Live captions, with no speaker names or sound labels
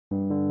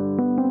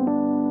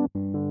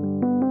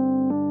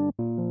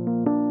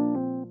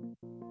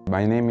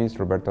My name is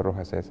Roberto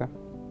Rojas-Cessa.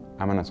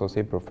 I'm an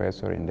associate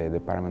professor in the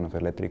Department of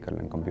Electrical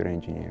and Computer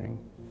Engineering.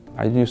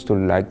 I used to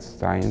like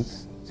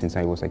science since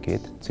I was a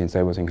kid. Since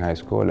I was in high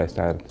school, I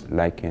started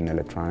liking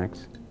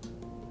electronics,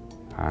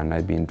 and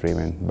I've been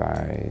driven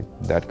by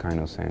that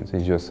kind of sense.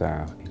 It's just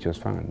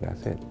fun,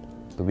 that's it.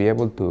 To be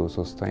able to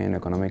sustain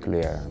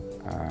economically a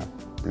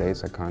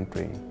place, a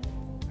country,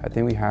 I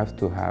think we have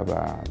to have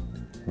a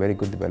very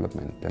good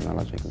development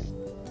technologically.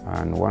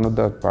 And one of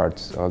the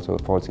parts also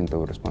falls into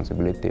the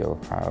responsibility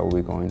of how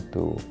we're going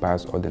to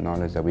pass all the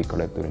knowledge that we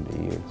collect during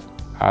the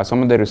years.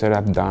 Some of the research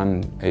I've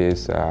done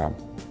is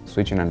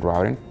switching and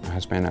routing. I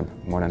have spent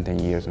more than 10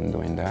 years on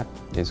doing that.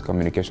 It's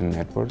communication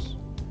networks,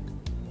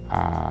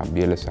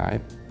 VLSI,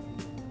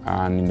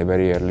 and in the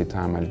very early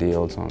time I did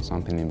also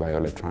something in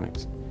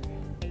bioelectronics.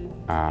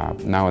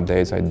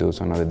 Nowadays I do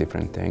some other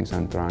different things.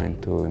 I'm trying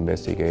to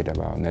investigate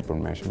about network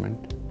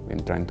measurement.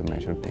 I'm trying to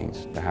measure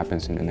things that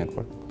happens in the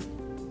network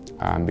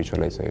and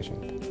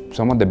visualization.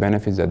 Some of the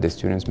benefits that the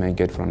students may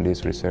get from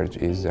this research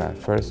is that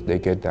first they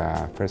get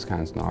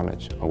first-hand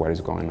knowledge of what is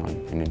going on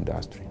in the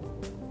industry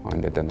or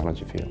in the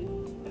technology field.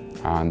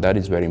 And that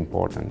is very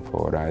important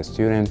for a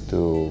student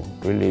to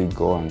really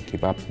go and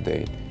keep up to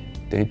date.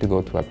 They need to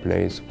go to a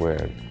place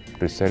where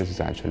research is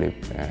actually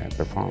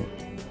performed,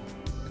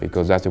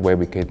 because that's the way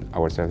we keep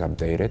ourselves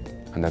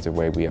updated, and that's the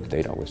way we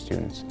update our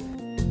students.